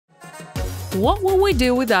What would we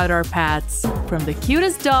do without our pets? From the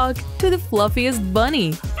cutest dog to the fluffiest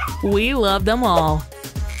bunny. We love them all.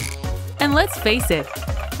 And let's face it,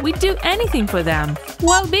 we'd do anything for them.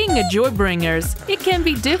 While being a joy bringers, it can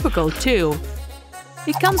be difficult too.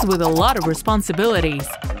 It comes with a lot of responsibilities.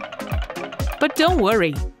 But don't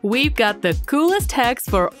worry, we've got the coolest hacks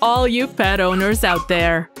for all you pet owners out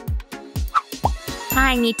there.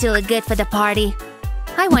 I need to look good for the party.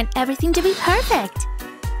 I want everything to be perfect.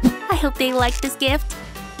 I hope they like this gift.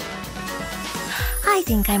 I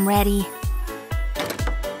think I'm ready.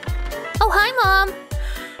 Oh, hi, Mom!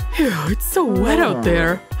 Phew, it's so wet out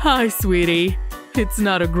there. Hi, sweetie. It's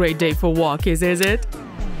not a great day for walkies, is it?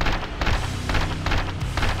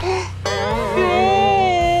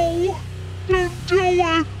 No! Don't do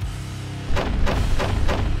it!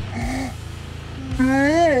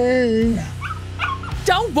 No!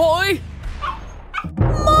 Down, boy!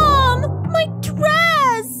 Mom! My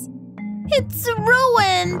dress! It's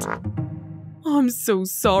ruined! I'm so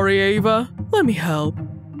sorry, Ava. Let me help.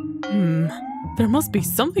 There must be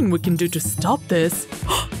something we can do to stop this.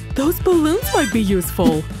 Those balloons might be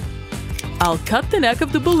useful. I'll cut the neck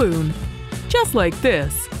of the balloon, just like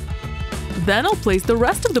this. Then I'll place the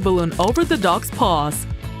rest of the balloon over the dog's paws.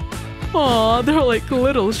 Aw, they're like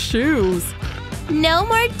little shoes. No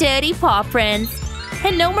more dirty paw prints.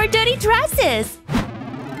 And no more dirty dresses.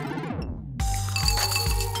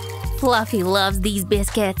 Fluffy loves these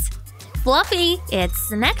biscuits. Fluffy, it's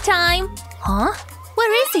snack time. Huh?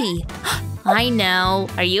 Where is he? I know.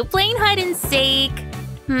 Are you playing hide and seek?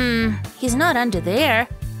 He's not under there.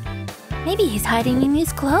 Maybe he's hiding in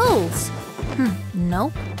his clothes.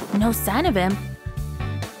 Nope. No sign of him.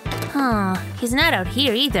 He's not out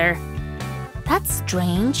here either. That's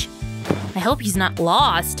strange. I hope he's not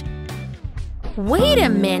lost. Wait a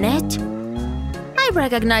minute. I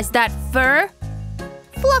recognize that fur.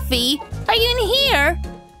 Fluffy, are you in here?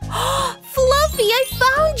 Fluffy, I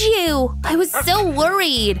found you! I was so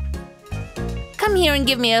worried. Come here and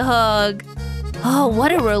give me a hug. Oh,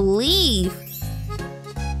 what a relief.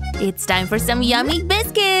 It's time for some yummy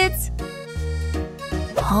biscuits.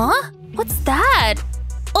 Huh? What's that?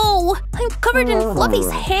 Oh, I'm covered in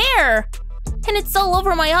Fluffy's hair. And it's all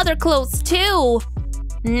over my other clothes too.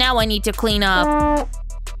 Now I need to clean up.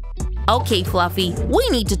 Okay, Fluffy, we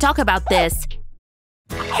need to talk about this.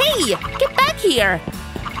 Hey, get back here.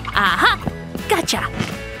 Aha, gotcha.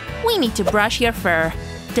 We need to brush your fur.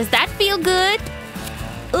 Does that feel good?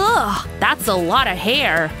 Ugh, that's a lot of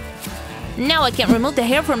hair. Now I can't remove the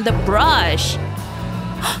hair from the brush.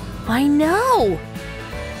 I know.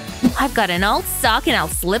 I've got an old sock and I'll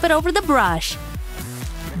slip it over the brush.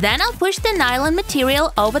 Then I'll push the nylon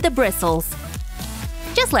material over the bristles.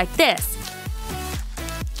 Just like this.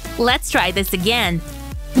 Let's try this again.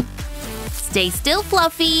 Stay still,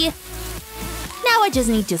 Fluffy. Now I just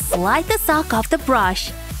need to slide the sock off the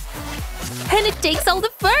brush. And it takes all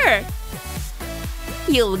the fur.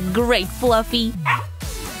 You look great, Fluffy.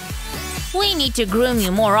 We need to groom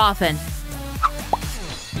you more often.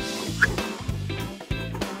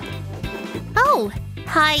 Oh,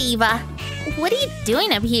 hi, Eva. What are you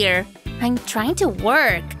doing up here? I'm trying to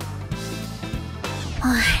work.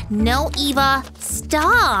 No, Eva.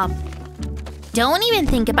 Stop. Don't even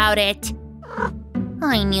think about it.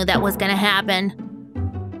 I knew that was gonna happen.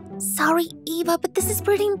 Sorry, Eva, but this is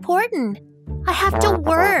pretty important. I have to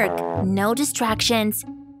work. No distractions.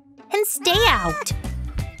 And stay out.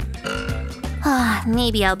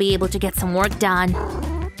 Maybe I'll be able to get some work done.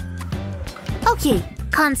 Okay,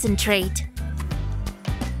 concentrate.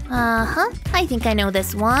 I think I know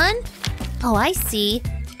this one. Oh, I see.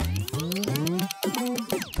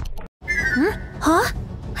 Huh?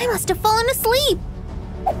 I must have fallen asleep.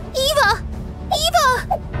 Eva!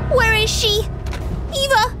 Eva! Where is she?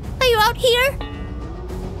 Eva, are you out here?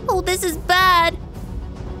 Oh, this is bad.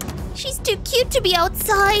 She's too cute to be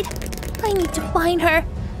outside. I need to find her.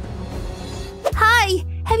 Hi,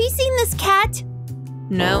 have you seen this cat?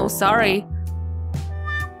 No, sorry.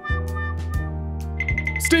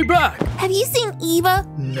 Stay back! Have you seen Eva?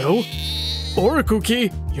 No. Or a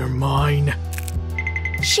cookie. You're mine.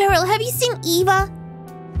 Cheryl, have you seen Eva?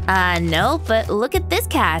 No, but look at this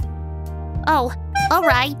cat. Oh,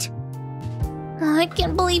 alright. I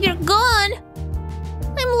can't believe you're gone.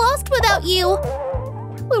 I'm lost without you.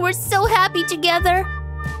 We were so happy together.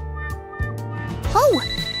 Oh,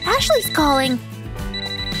 Ashley's calling.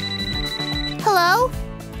 Hello?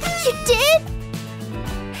 You did?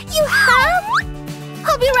 You have?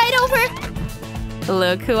 I'll be right over.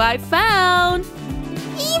 Look who I found.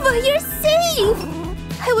 Eva, you're safe.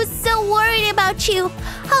 I was so worried about you.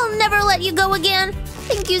 I'll never let you go again.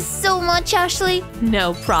 Thank you so much, Ashley.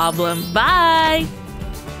 No problem. Bye!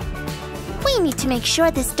 We need to make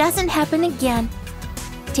sure this doesn't happen again.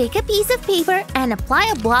 Take a piece of paper and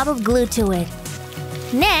apply a blob of glue to it.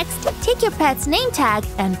 Next, take your pet's name tag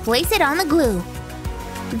and place it on the glue.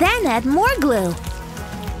 Then add more glue.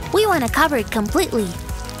 We want to cover it completely.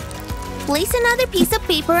 Place another piece of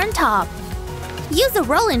paper on top. Use a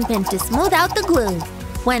rolling pin to smooth out the glue.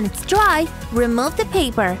 When it's dry, remove the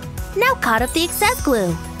paper. Now cut off the excess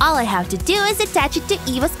glue. All I have to do is attach it to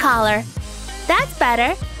Eva's collar. That's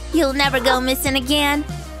better. You'll never go missing again.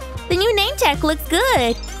 The new name tag looks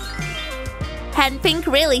good. And pink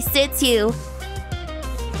really suits you.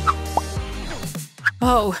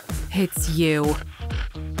 Oh, it's you.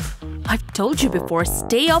 I've told you before,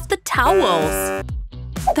 stay off the towels.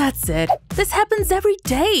 That's it. This happens every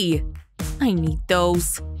day. I need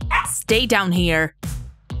those. Stay down here.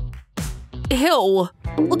 Ew.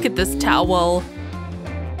 Look at this towel.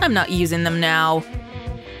 I'm not using them now.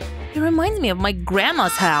 It reminds me of my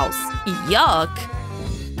grandma's house. Yuck.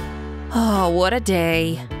 Oh, what a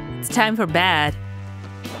day. It's time for bed.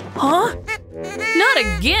 Huh? Not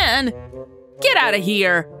again! Get out of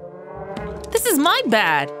here! This is my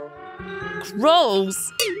bed!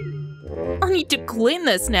 Gross! I need to clean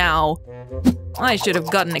this now. I should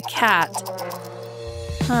have gotten a cat.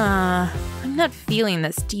 I'm not feeling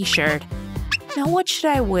this t-shirt. Now what should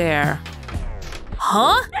I wear?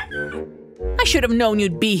 Huh? I should have known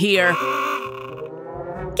you'd be here.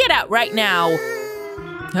 Get out right now.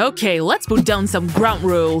 Okay, let's put down some ground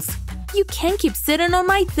rules. You can't keep sitting on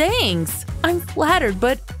my things. I'm flattered,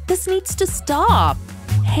 but this needs to stop.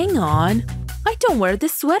 Hang on. I don't wear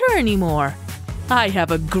this sweater anymore. I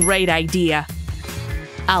have a great idea.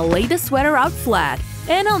 I'll lay the sweater out flat,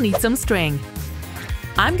 and I'll need some string.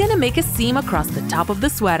 I'm gonna make a seam across the top of the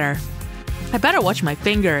sweater. I better watch my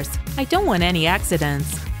fingers. I don't want any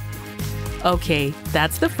accidents. Okay,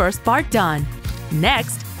 that's the first part done.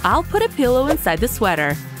 Next, I'll put a pillow inside the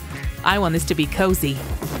sweater. I want this to be cozy.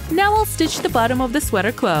 Now I'll stitch the bottom of the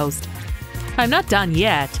sweater closed. I'm not done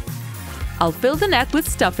yet. I'll fill the neck with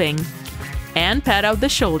stuffing and pad out the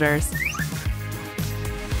shoulders.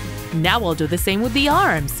 Now I'll do the same with the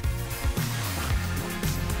arms.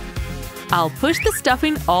 I'll push the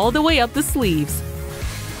stuffing all the way up the sleeves.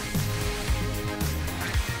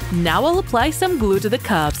 Now I'll apply some glue to the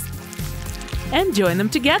cuffs and join them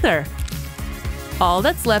together. All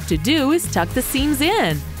that's left to do is tuck the seams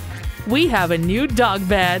in. We have a new dog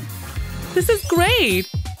bed. This is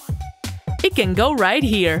great! It can go right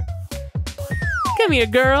here. Come here,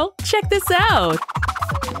 girl. Check this out.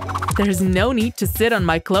 There's no need to sit on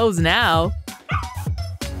my clothes now.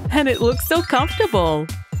 And it looks so comfortable.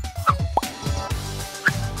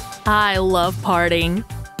 I love partying.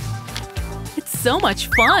 It's so much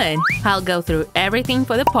fun. I'll go through everything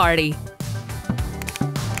for the party.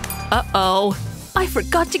 Uh-oh. I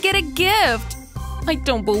forgot to get a gift. I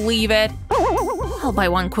don't believe it. I'll buy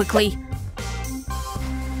one quickly.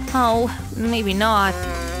 Oh, maybe not.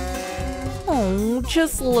 Oh,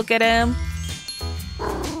 just look at him.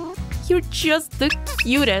 You're just the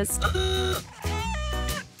cutest.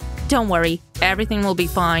 Don't worry, everything will be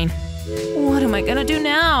fine. What am I gonna do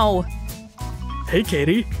now? Hey,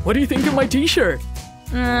 Katie, what do you think of my t-shirt?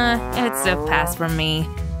 It's a pass from me.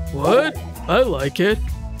 What? I like it.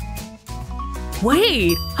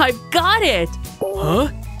 Wait, I've got it! Huh?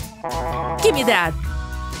 Give me that!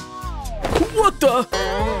 What the?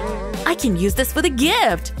 I can use this for the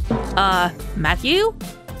gift! Matthew?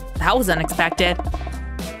 That was unexpected.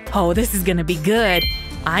 Oh, this is gonna be good.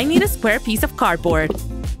 I need a square piece of cardboard.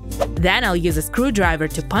 Then I'll use a screwdriver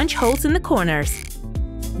to punch holes in the corners.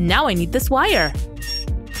 Now I need this wire.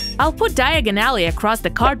 I'll put diagonally across the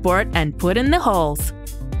cardboard and put in the holes.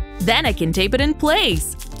 Then I can tape it in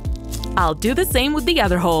place. I'll do the same with the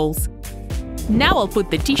other holes. Now I'll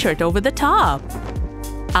put the t-shirt over the top.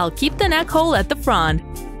 I'll keep the neck hole at the front.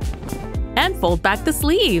 And fold back the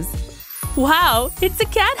sleeves. Wow, it's a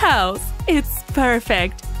cat house! It's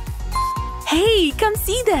perfect! Hey, come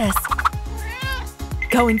see this!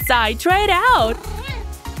 Go inside, try it out!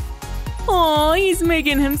 Aw, he's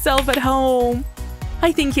making himself at home.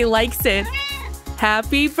 I think he likes it.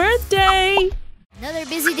 Happy birthday! Another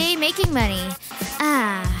busy day making money.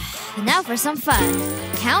 Now for some fun.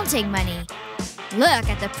 Counting money. Look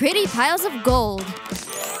at the pretty piles of gold.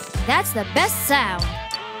 That's the best sound.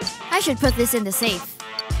 I should put this in the safe.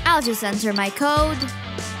 I'll just enter my code.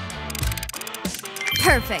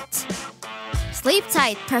 Perfect. Sleep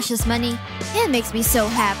tight, precious money. It makes me so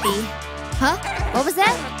happy. Huh? What was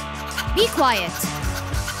that? Be quiet.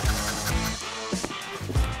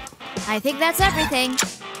 I think that's everything.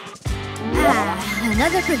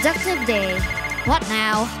 Another productive day. What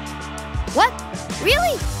now? What?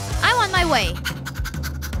 Really? I'm on my way.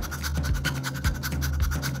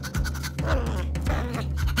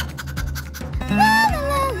 La la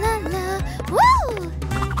la la la. Woo!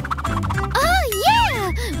 Oh yeah!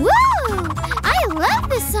 Woo! I love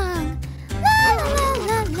this song. La la la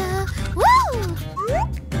la la. Woo!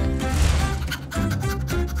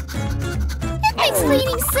 It makes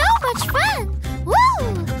cleaning so much fun. Woo!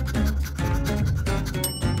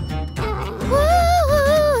 Woo!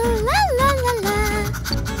 La la la la.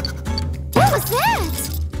 What was that?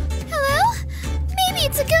 Hello? Maybe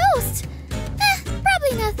it's a ghost.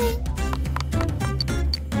 Probably nothing.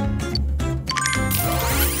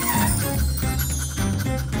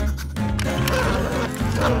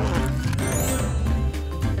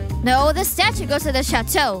 No, the statue goes to the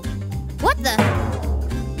chateau. What the?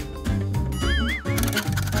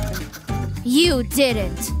 You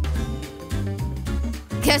didn't.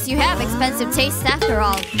 Guess you have expensive taste after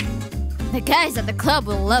all. The guys at the club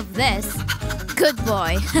will love this. Good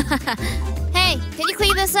boy. Hey, can you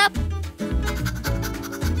clean this up?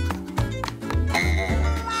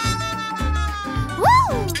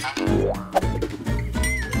 Woo!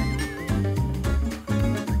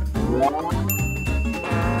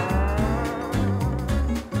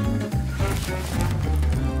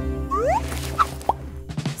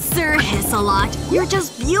 Sir Hissalot, you're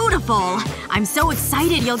just beautiful. I'm so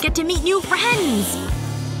excited you'll get to meet new friends.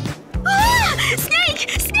 Ah! Snake!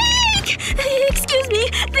 Snake! Excuse me,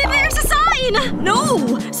 there's a sign!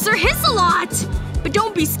 No! Sir Hissalot! But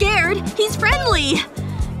don't be scared, he's friendly.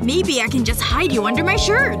 Maybe I can just hide you under my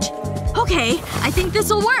shirt. Okay, I think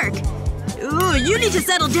this'll work. Ooh, you need to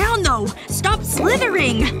settle down though. Stop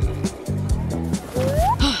slithering.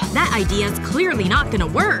 That idea's clearly not gonna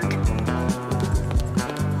work.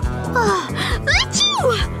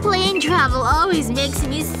 Achoo! Plane travel always makes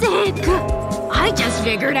me sick. I just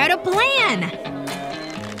figured out a plan.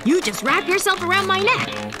 You just wrap yourself around my neck.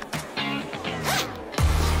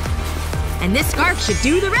 And this scarf should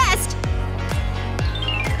do the rest.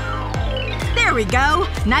 There we go.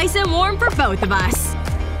 Nice and warm for both of us.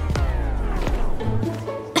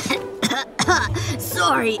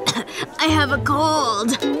 Sorry. I have a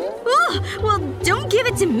cold. Ooh, well, don't give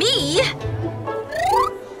it to me.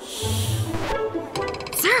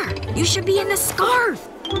 Sir, you should be in the scarf.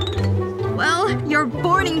 Well, your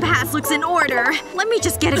boarding pass looks in order. Let me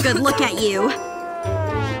just get a good look at you.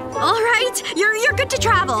 Alright, you're good to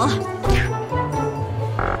travel.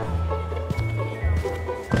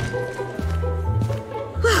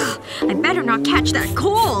 I better not catch that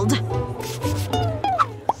cold.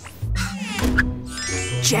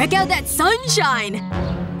 Check out that sunshine!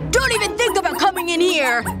 Don't even think about coming in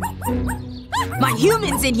here! My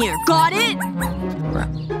human's in here, got it?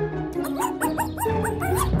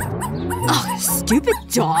 Ugh, stupid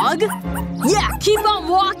dog. Yeah, keep on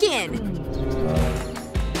walking.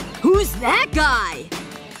 Who's that guy?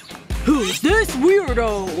 Who's this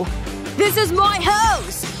weirdo? This is my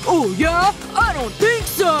house! Oh yeah? I don't think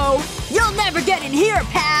so! You'll never get in here,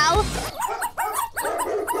 pal!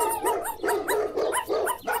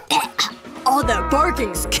 All that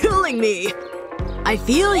barking's killing me. I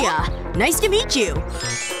feel ya. Nice to meet you.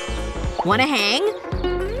 Wanna hang?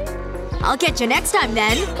 I'll catch you next time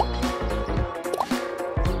then.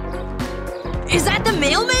 Is that the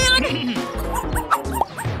mailman?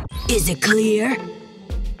 Is it clear?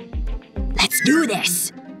 Let's do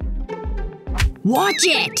this. Watch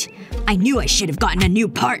it! I knew I should have gotten a new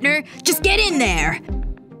partner. Just get in there.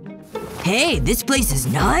 Hey, this place is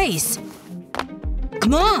nice.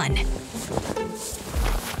 Come on.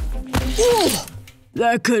 Ooh!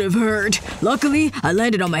 That could have hurt. Luckily, I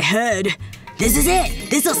landed on my head. This is it!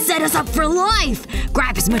 This'll set us up for life!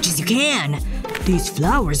 Grab as much as you can. These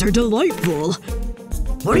flowers are delightful.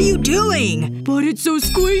 What are you doing? But it's so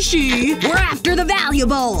squishy. We're after the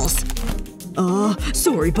valuables!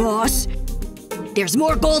 Sorry, boss. There's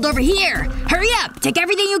more gold over here! Hurry up! Take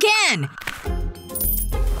everything you can!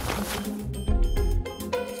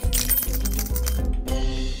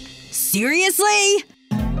 Seriously?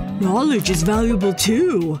 Knowledge is valuable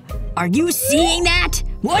too. Are you seeing that?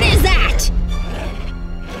 What is that?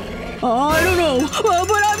 I don't know,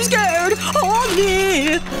 but I'm scared. Hold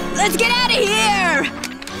me! Let's get out of here!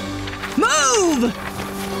 Move!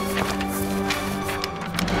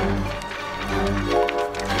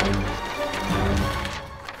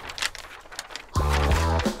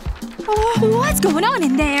 Oh, what's going on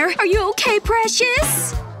in there? Are you okay,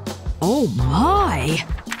 precious? Oh my.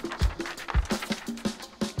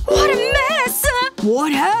 What a mess!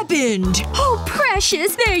 What happened? Oh,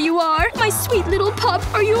 Precious, there you are. My sweet little pup.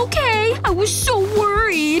 Are you okay? I was so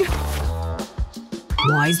worried.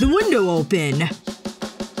 Why's the window open?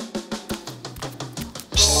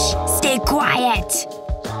 Shh! Stay quiet!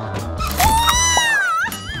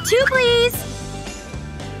 2, please.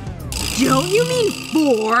 Don't you mean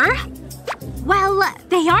 4? Well,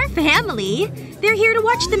 they are family. They're here to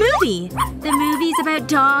watch the movie. The movie's about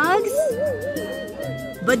dogs.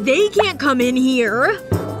 But they can't come in here.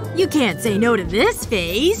 You can't say no to this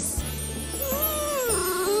face.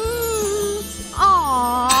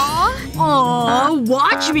 Aww. Aw,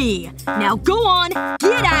 watch me! Now go on,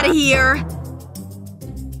 get out of here!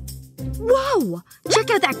 Whoa!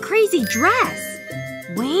 Check out that crazy dress.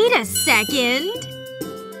 Wait a second.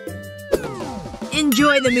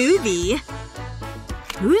 Enjoy the movie.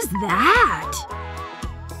 Who's that?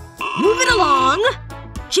 Move it along!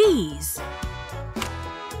 Jeez.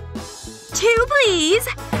 2, please.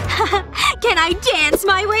 Can I dance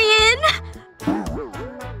my way in?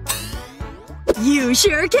 You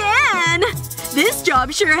sure can! This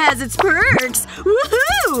job sure has its perks!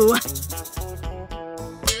 Woohoo!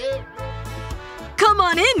 Come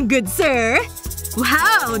on in, good sir.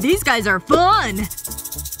 Wow, these guys are fun!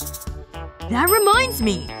 That reminds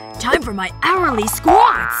me. Time for my hourly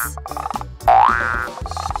squats!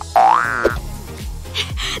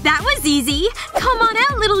 That was easy. Come on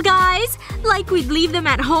out, little guys. Like we'd leave them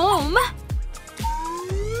at home.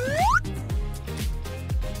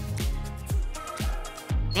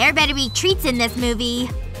 There better be treats in this movie.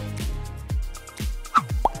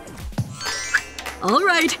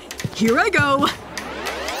 Alright, here I go.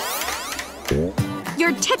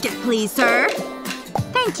 Your ticket, please, sir.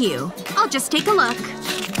 Thank you. I'll just take a look.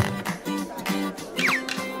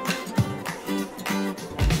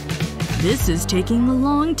 This is taking a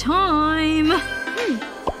long time.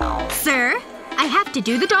 Sir, I have to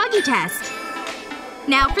do the doggy test.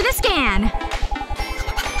 Now for the scan.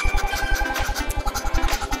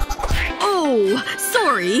 Oh,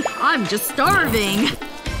 sorry. I'm just starving.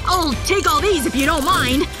 I'll take all these if you don't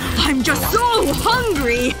mind. I'm just so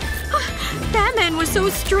hungry. That man was so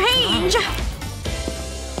strange.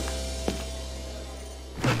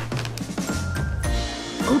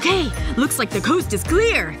 Okay, looks like the coast is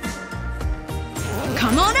clear.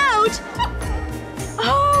 Come on out!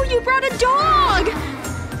 Oh, you brought a dog!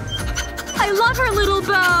 I love her little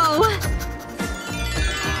bow.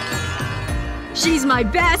 She's my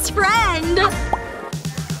best friend!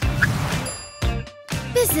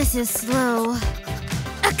 Business is slow.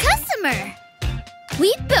 A customer!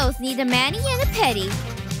 We both need a mani and a pedi.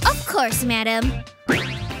 Of course, madam.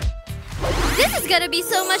 This is gonna be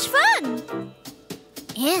so much fun!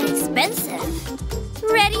 And expensive.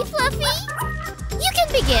 Ready, Fluffy? You can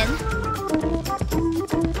begin.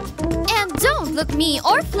 And don't look me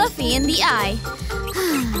or Fluffy in the eye.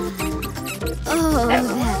 Oh,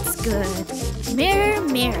 that's good. Mirror,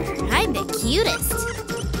 mirror, I'm the cutest.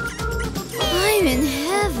 I'm in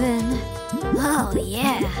heaven. Oh,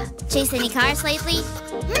 yeah. Chased any cars lately?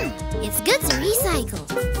 It's good to recycle.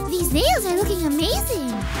 These nails are looking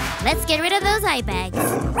amazing. Let's get rid of those eye bags.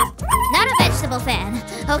 Not a vegetable fan.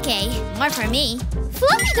 Okay, more for me.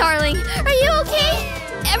 Fluffy, darling, are you okay?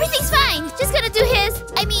 Everything's fine. Just gonna do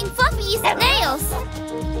Fluffy's nails.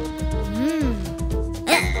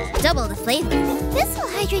 Double the flavor. This will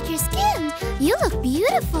hydrate your skin. You look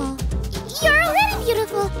beautiful. You're already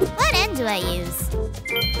beautiful. What end do I use?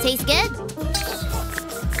 Tastes good?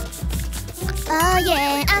 Oh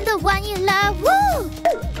yeah, I'm the one you love. Woo!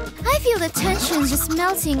 I feel the tension just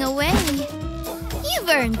melting away. You've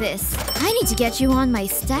earned this. I need to get you on my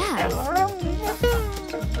staff.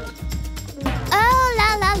 Oh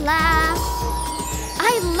la la la.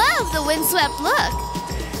 I love the windswept look.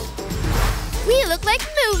 We look like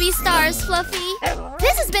movie stars, Fluffy.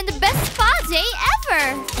 This has been the best spa day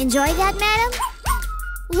ever. Enjoy that, madam?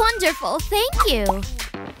 Wonderful, thank you.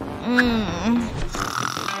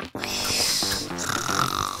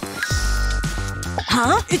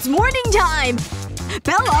 Huh? It's morning time!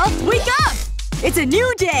 Bella, wake up! It's a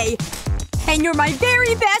new day! And you're my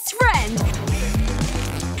very best friend!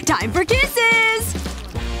 Time for kisses!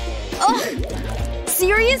 Oh,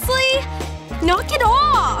 seriously? Knock it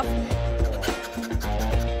off!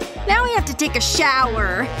 Now we have to take a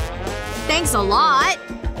shower. Thanks a lot.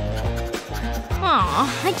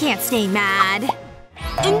 Aw, I can't stay mad.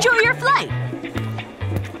 Enjoy your flight!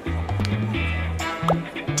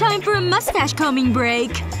 Time for a mustache combing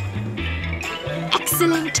break.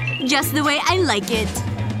 Excellent. Just the way I like it.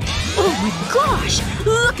 Oh my gosh!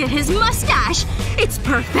 Look at his mustache! It's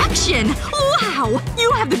perfection! Wow!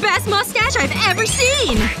 You have the best mustache I've ever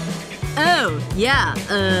seen! Oh, yeah,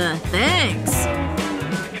 thanks.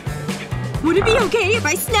 Would it be okay if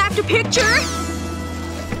I snapped a picture?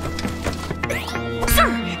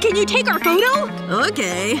 Sir, can you take our photo?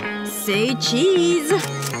 Okay. Say cheese.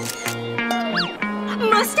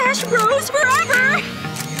 Mustache Bros forever!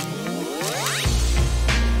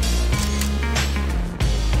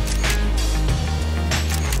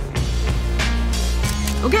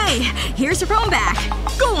 Okay, here's your phone back.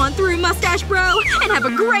 Go on through, Mustache Bro, and have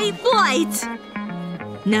a great flight!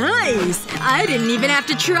 Nice! I didn't even have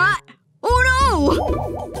to try. Oh no!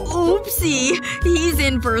 Oopsie. He's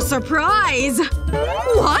in for a surprise.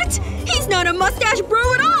 What? He's not a Mustache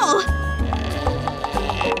Bro at all!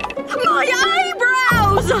 My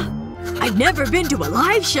eyebrows! I've never been to a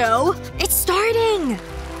live show. It's starting!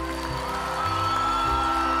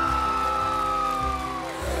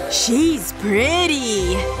 She's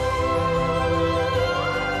pretty.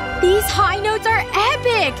 These high notes are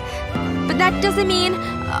epic! But that doesn't mean…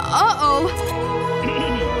 uh-oh.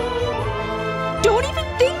 Don't even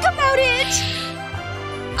think about it!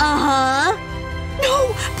 Uh-huh.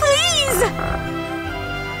 No, please!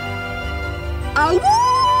 Ow!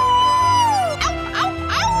 Ow, ow,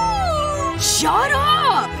 ow! Shut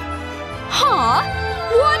up! Huh?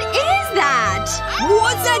 What is that?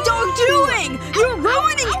 What's that dog doing? You're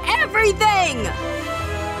ruining everything!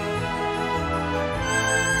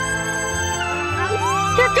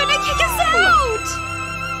 They're gonna kick us out!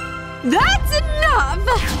 That's enough!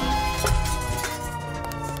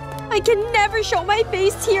 I can never show my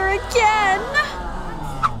face here again!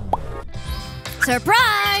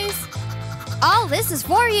 Surprise! All this is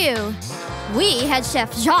for you. We had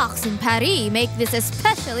Chef Jacques in Paris make this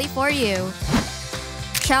especially for you.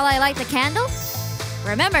 Shall I light the candle?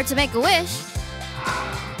 Remember to make a wish.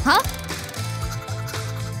 Huh?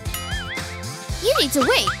 You need to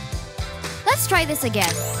wait. Let's try this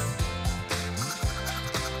again.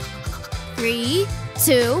 3,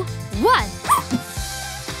 2, 1.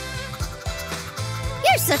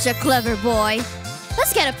 You're such a clever boy.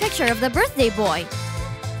 Let's get a picture of the birthday boy.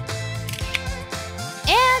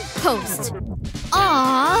 And post.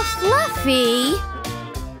 Aw, Fluffy.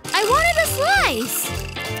 I wanted a slice.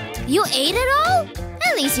 You ate it all?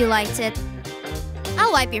 At least you liked it.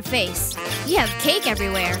 I'll wipe your face. You have cake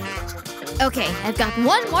everywhere. Okay, I've got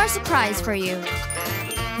one more surprise for you.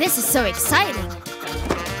 This is so exciting.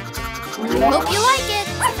 Hope you like it.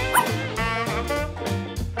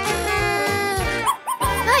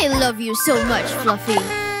 I love you so much, Fluffy.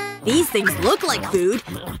 These things look like food,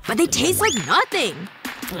 but they taste like nothing.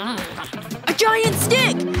 A giant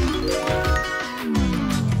stick!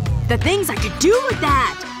 The things I could do with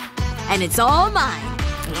that! And it's all mine.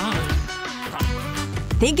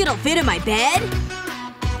 Think it'll fit in my bed?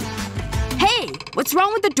 Hey! What's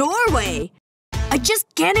wrong with the doorway? I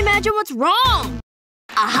just can't imagine what's wrong!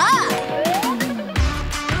 Aha!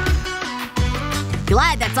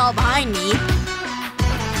 Glad that's all behind me.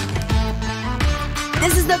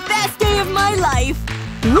 This is the best day of my life!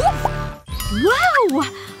 Whoop! Wow!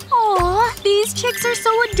 Aw, these chicks are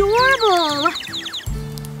so adorable!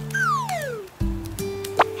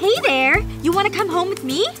 Hey there! You wanna come home with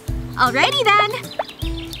me? Alrighty then!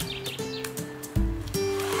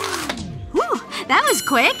 Whew, that was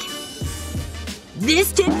quick!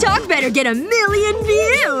 This TikTok better get 1 million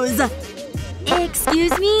views!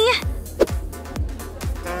 Excuse me?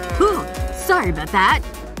 Whew, sorry about that.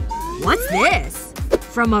 What's this?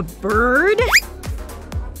 From a bird?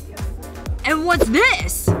 And what's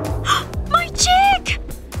this? My chick!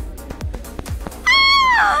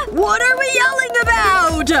 Ah! What are we yelling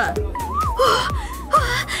about?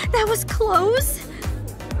 That was close.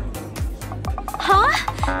 Huh?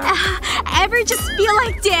 Ever just feel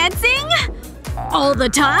like dancing? All the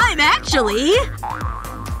time, actually.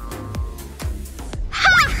 Ha!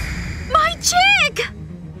 My chick!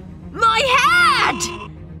 My hat!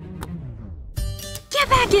 Get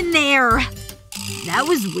back in there! That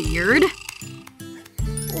was weird.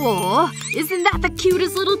 Aw, isn't that the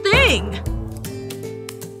cutest little thing?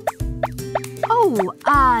 Oh,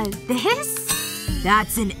 this?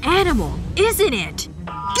 That's an animal, isn't it?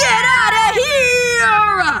 Get out of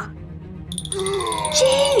here!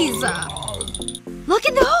 Jeez! Look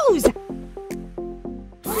at those!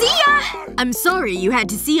 See ya! I'm sorry you had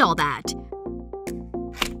to see all that.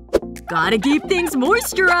 Gotta keep things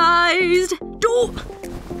moisturized. Oh!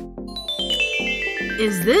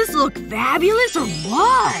 Is this look fabulous or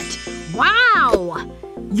what? Wow!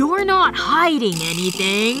 You're not hiding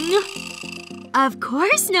anything. Of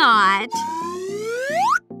course not.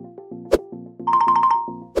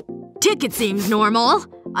 Ticket seems normal.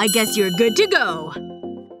 I guess you're good to go.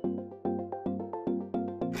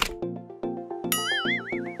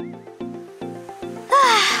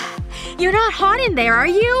 You're not hot in there, are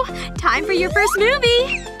you? Time for your first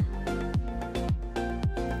movie!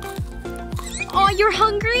 Aw, you're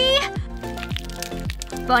hungry?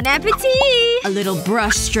 Bon appetit! A little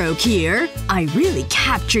brush stroke here. I really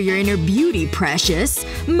capture your inner beauty, Precious.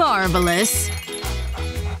 Marvelous.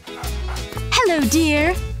 Hello,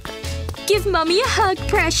 dear. Give Mommy a hug,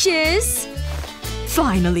 Precious.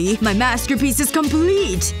 Finally, my masterpiece is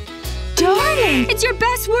complete. Darling! It's your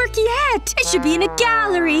best work yet! It should be in a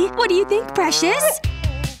gallery. What do you think, Precious?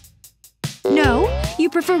 No? You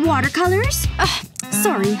prefer watercolors?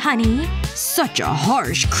 Sorry, honey. Such a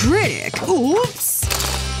harsh critic. Oops.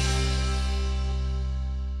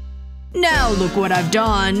 Now look what I've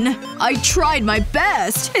done. I tried my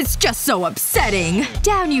best. It's just so upsetting.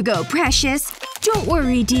 Down you go, Precious. Don't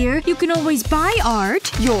worry, dear. You can always buy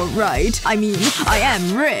art. You're right. I mean, I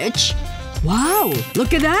am rich. Wow,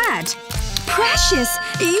 look at that. Precious!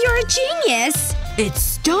 You're a genius! It's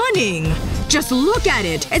stunning! Just look at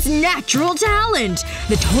it! It's natural talent!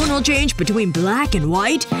 The tonal change between black and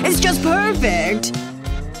white is just perfect!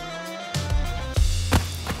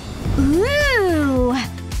 Ooh!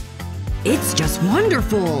 It's just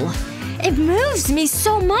wonderful! It moves me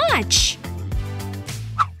so much!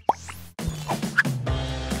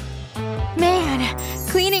 Man,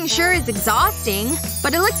 cleaning sure is exhausting,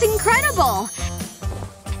 but it looks incredible!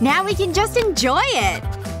 Now we can just enjoy it!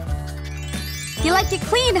 You like it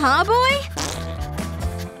clean, huh, boy?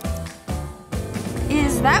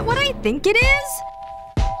 Is that what I think it is?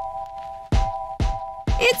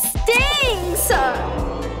 It stinks!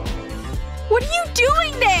 What are you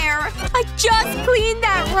doing there? I just cleaned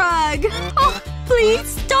that rug! Oh, please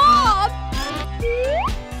stop!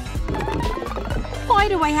 Why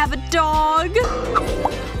do I have a dog?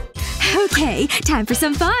 Okay, time for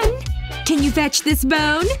some fun. Can you fetch this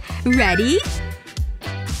bone? Ready?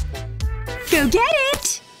 Go get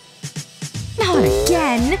it! Not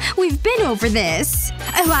again. We've been over this.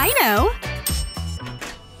 Oh, I know.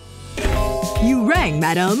 You rang,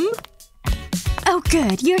 madam. Oh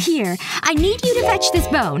good, you're here. I need you to fetch this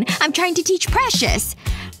bone. I'm trying to teach Precious.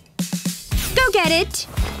 Go get it!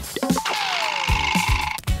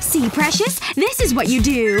 See, Precious? This is what you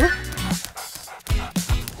do.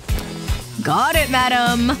 Got it,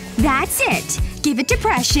 madam. That's it. Give it to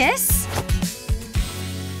Precious.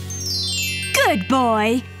 Good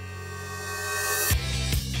boy.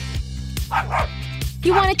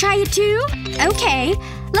 You want to try it too? Okay.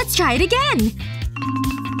 Let's try it again.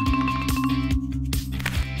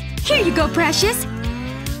 Here you go, Precious.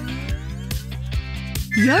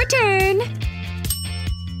 Your turn.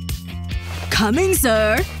 Coming,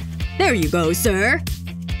 sir. There you go, sir.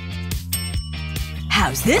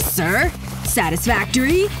 How's this, sir?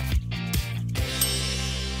 Satisfactory?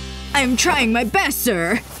 I'm trying my best,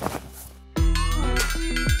 sir.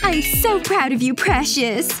 I'm so proud of you,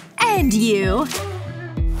 Precious. And you.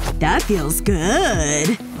 That feels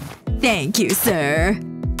good. Thank you, sir.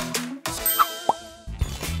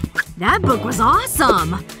 That book was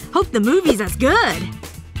awesome! Hope the movie's as good.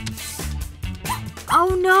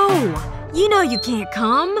 Oh no. You know you can't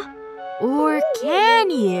come. Or can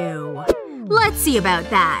you? Let's see about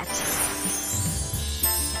that.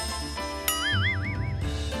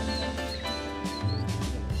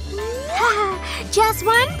 Just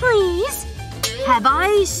one, please. Have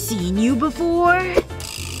I seen you before?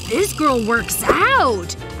 This girl works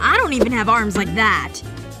out! I don't even have arms like that.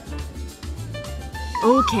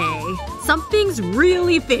 Okay. Something's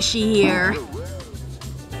really fishy here.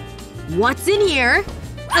 What's in here?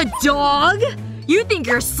 A dog? You think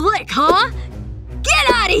you're slick, huh? Get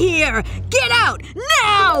out of here! Get out!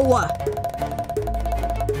 Now!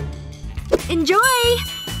 Enjoy!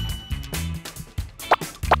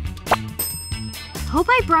 Hope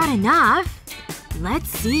I brought enough. Let's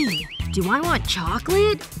see. Do I want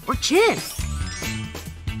chocolate? Or chips?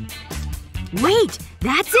 Wait!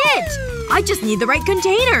 That's it! I just need the right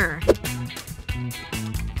container.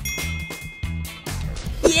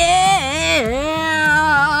 Yeah!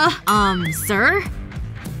 Sir?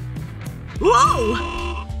 Whoa!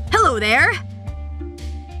 Hello there!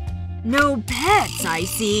 No pets, I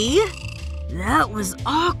see. That was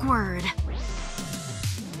awkward.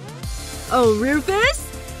 Oh, Rufus?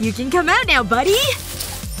 You can come out now, buddy!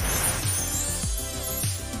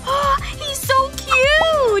 Oh, he's so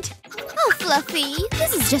cute! Oh, Fluffy.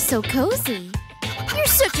 This is just so cozy. You're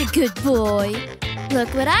such a good boy.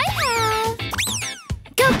 Look what I have.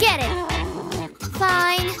 Go get it.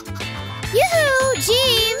 Fine. Yoo-hoo,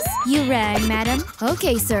 Jeeves! You rang, madam.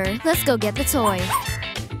 Okay, sir. Let's go get the toy.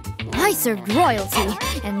 I served royalty,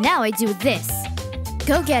 and now I do this.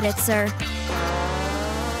 Go get it, sir.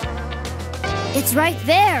 It's right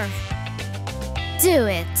there. do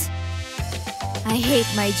it. I hate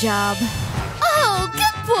my job. Oh,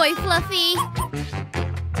 good boy, Fluffy.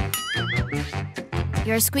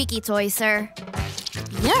 You're a squeaky toy, sir.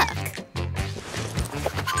 Yuck.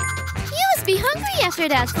 You must be hungry after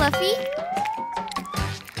that, Fluffy.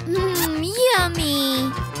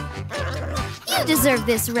 Yummy. You deserve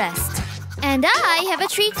this rest. And I have a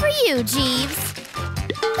treat for you, Jeeves.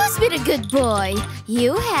 Who's been a good boy?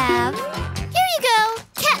 You have. Here you go.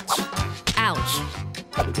 Catch. Ouch.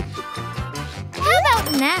 How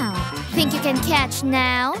about now? Think you can catch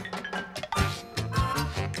now?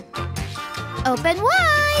 Open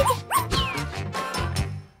wide.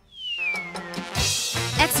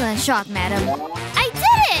 Excellent shot, madam. I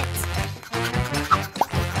did it!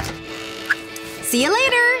 See you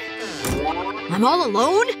later! I'm all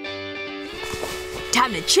alone?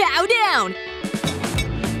 Time to chow down!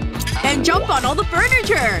 And jump on all the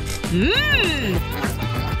furniture!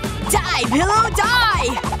 Die, pillow,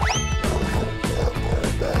 die!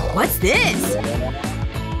 What's this?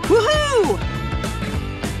 Woohoo!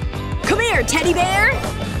 Come here, teddy bear!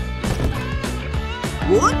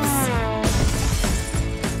 Whoops!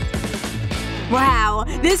 Wow,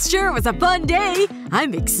 this sure was a fun day.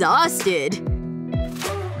 I'm exhausted.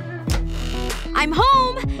 I'm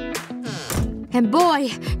home! And boy,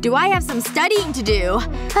 do I have some studying to do.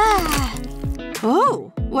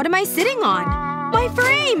 Oh, what am I sitting on? My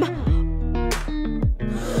frame!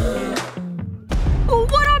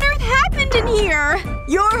 What on earth happened in here?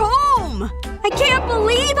 You're home! I can't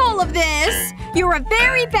believe all of this! You're a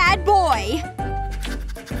very bad boy!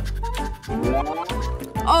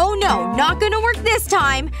 Oh no, not gonna work this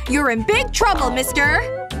time! You're in big trouble, mister!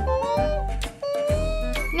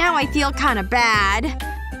 Now I feel kinda bad.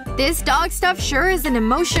 This dog stuff sure is an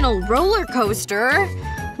emotional roller coaster.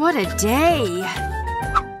 What a day.